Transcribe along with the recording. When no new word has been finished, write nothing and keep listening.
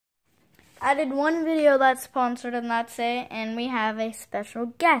I did one video that's sponsored and that's it. And we have a special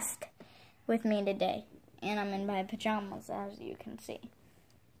guest with me today. And I'm in my pajamas, as you can see.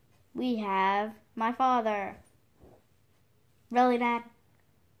 We have my father. Really, Dad?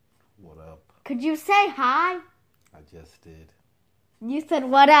 What up? Could you say hi? I just did. You said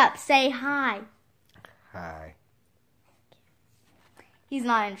what up. Say hi. Hi. He's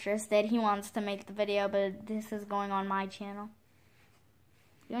not interested. He wants to make the video, but this is going on my channel.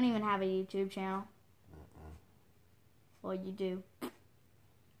 You don't even have a YouTube channel. Well, you do.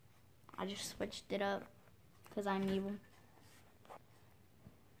 I just switched it up because I'm evil.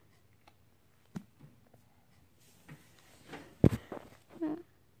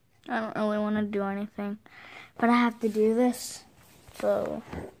 I don't really want to do anything, but I have to do this. So,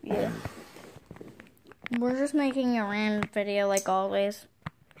 yeah. We're just making a random video like always,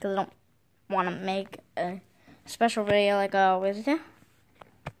 because I don't want to make a special video like I always do.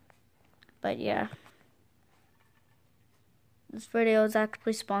 But yeah. This video is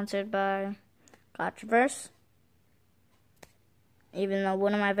actually sponsored by Gotchaverse. Even though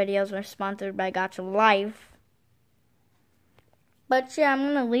one of my videos were sponsored by Gotcha Life. But yeah, I'm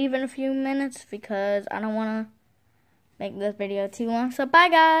going to leave in a few minutes because I don't want to make this video too long. So bye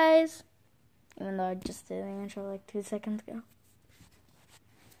guys! Even though I just did the intro like 2 seconds ago.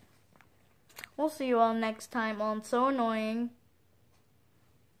 We'll see you all next time on So Annoying.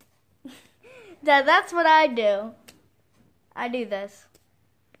 Dad, that's what I do. I do this.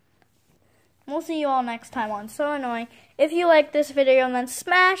 We'll see you all next time on So Annoying. If you like this video, then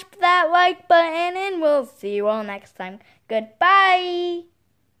smash that like button, and we'll see you all next time. Goodbye.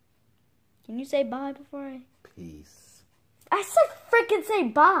 Can you say bye before I... Peace. I said freaking say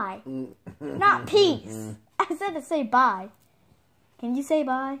bye. Not peace. I said to say bye. Can you say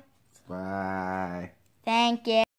bye? Bye. Thank you.